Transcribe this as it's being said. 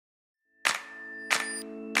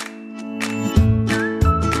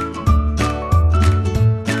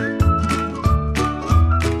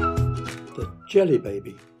Jelly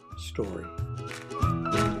Baby story.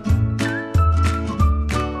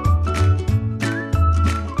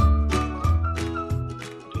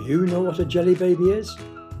 Do you know what a jelly baby is?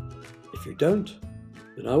 If you don't,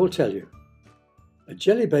 then I will tell you. A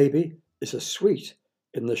jelly baby is a sweet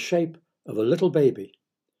in the shape of a little baby.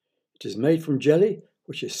 It is made from jelly,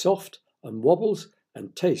 which is soft and wobbles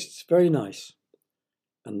and tastes very nice.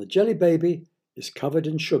 And the jelly baby is covered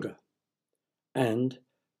in sugar. And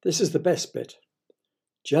this is the best bit.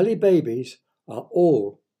 Jelly babies are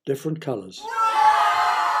all different colours.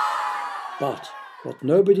 But what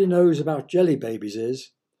nobody knows about jelly babies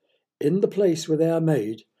is, in the place where they are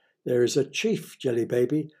made, there is a chief jelly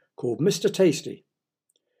baby called Mr. Tasty.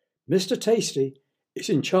 Mr. Tasty is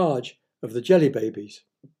in charge of the jelly babies.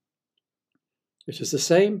 It is the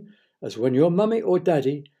same as when your mummy or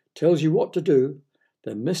daddy tells you what to do,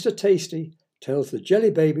 then Mr. Tasty tells the jelly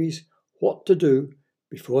babies what to do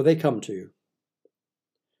before they come to you.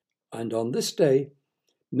 And on this day,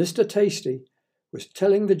 Mr. Tasty was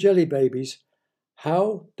telling the jelly babies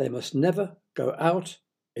how they must never go out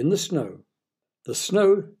in the snow. The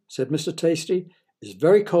snow, said Mr. Tasty, is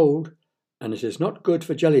very cold and it is not good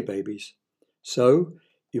for jelly babies. So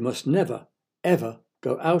you must never, ever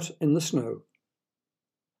go out in the snow.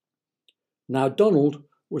 Now Donald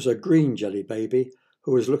was a green jelly baby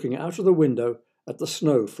who was looking out of the window at the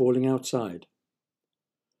snow falling outside.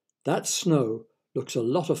 That snow looks a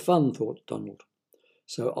lot of fun, thought Donald.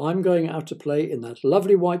 So I'm going out to play in that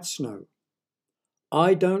lovely white snow.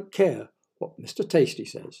 I don't care what Mr. Tasty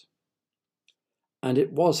says. And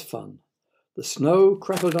it was fun. The snow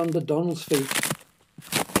crackled under Donald's feet,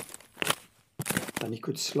 and he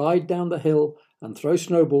could slide down the hill and throw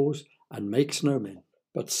snowballs and make snowmen.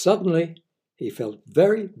 But suddenly he felt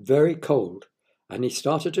very, very cold, and he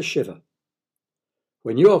started to shiver.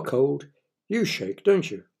 When you are cold, you shake,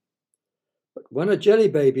 don't you? But when a jelly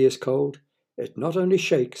baby is cold, it not only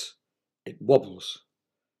shakes, it wobbles.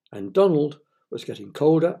 And Donald was getting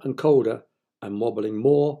colder and colder and wobbling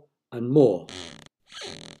more and more.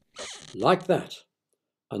 Like that,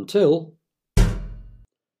 until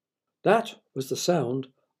that was the sound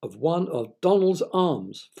of one of Donald's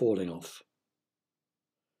arms falling off.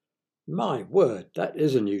 My word, that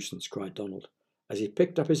is a nuisance, cried Donald, as he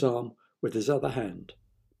picked up his arm with his other hand.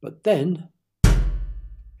 But then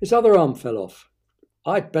his other arm fell off.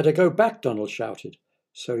 I'd better go back, Donald shouted.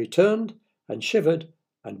 So he turned and shivered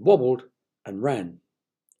and wobbled and ran.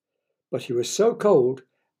 But he was so cold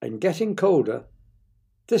and getting colder,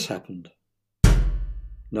 this happened.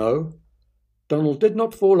 No, Donald did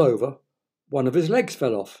not fall over. One of his legs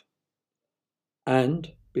fell off.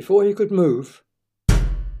 And before he could move,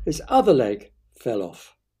 his other leg fell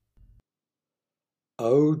off.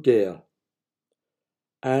 Oh dear.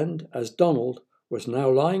 And as Donald was now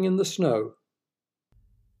lying in the snow,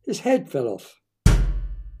 his head fell off.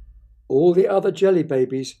 All the other jelly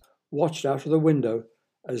babies watched out of the window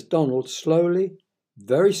as Donald slowly,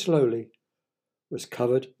 very slowly, was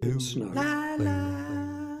covered in snow.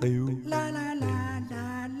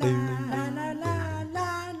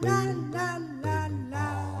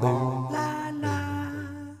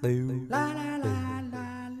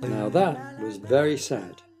 Now that was very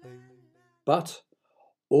sad. But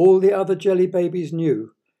all the other jelly babies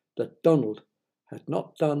knew that Donald had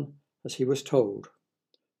not done as he was told.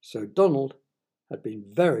 So Donald had been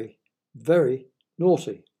very, very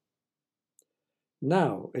naughty.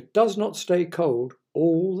 Now, it does not stay cold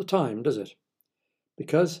all the time, does it?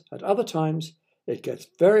 Because at other times it gets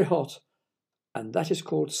very hot, and that is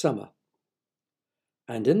called summer.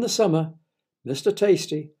 And in the summer, Mr.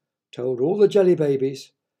 Tasty told all the jelly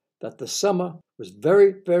babies that the summer was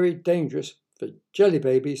very, very dangerous for jelly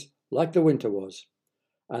babies like the winter was,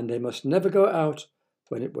 and they must never go out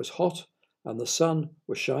when it was hot and the sun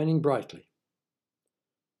was shining brightly.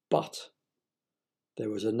 But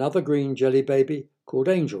there was another green jelly baby called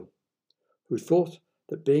Angel, who thought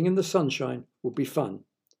that being in the sunshine would be fun,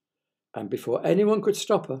 and before anyone could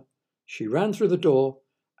stop her, she ran through the door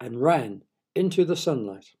and ran into the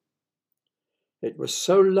sunlight. It was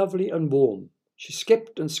so lovely and warm. She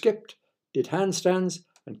skipped and skipped, did handstands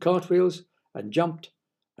and cartwheels, and jumped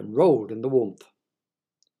and rolled in the warmth.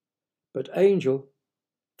 But Angel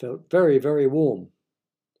felt very, very warm.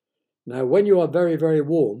 Now, when you are very, very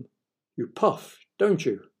warm, you puff, don't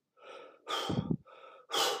you?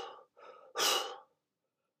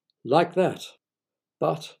 Like that.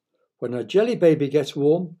 But when a jelly baby gets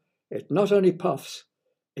warm, it not only puffs,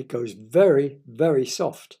 it goes very, very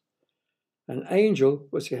soft. And Angel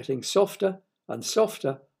was getting softer and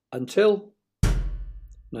softer until...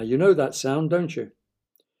 Now you know that sound, don't you?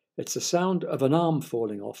 It's the sound of an arm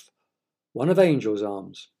falling off, one of Angel's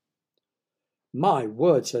arms. "My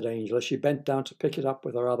word," said Angel as she bent down to pick it up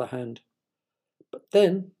with her other hand. But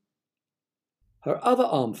then her other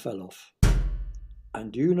arm fell off.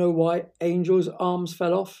 And do you know why Angel's arms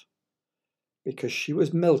fell off? Because she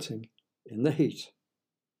was melting in the heat.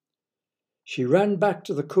 She ran back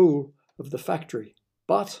to the cool of the factory,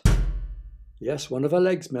 but yes, one of her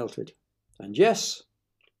legs melted. And yes,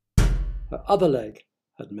 her other leg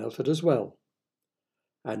had melted as well.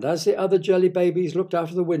 And as the other jelly babies looked out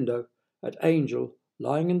of the window at Angel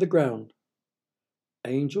lying in the ground,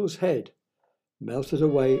 Angel's head melted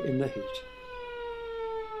away in the heat.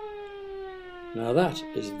 Now that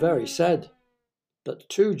is very sad that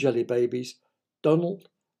two jelly babies, Donald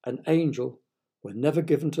and Angel, were never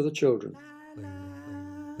given to the children.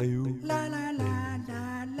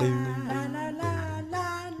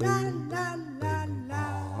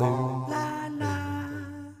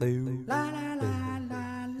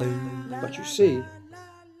 But you see,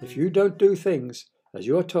 if you don't do things as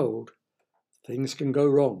you are told, things can go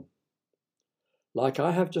wrong. Like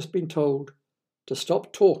I have just been told to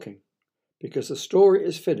stop talking because the story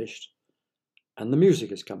is finished and the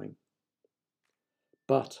music is coming.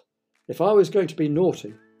 But if I was going to be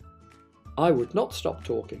naughty, I would not stop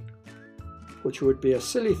talking, which would be a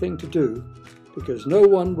silly thing to do because no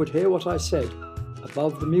one would hear what I said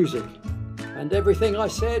above the music, and everything I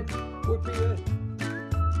said would be a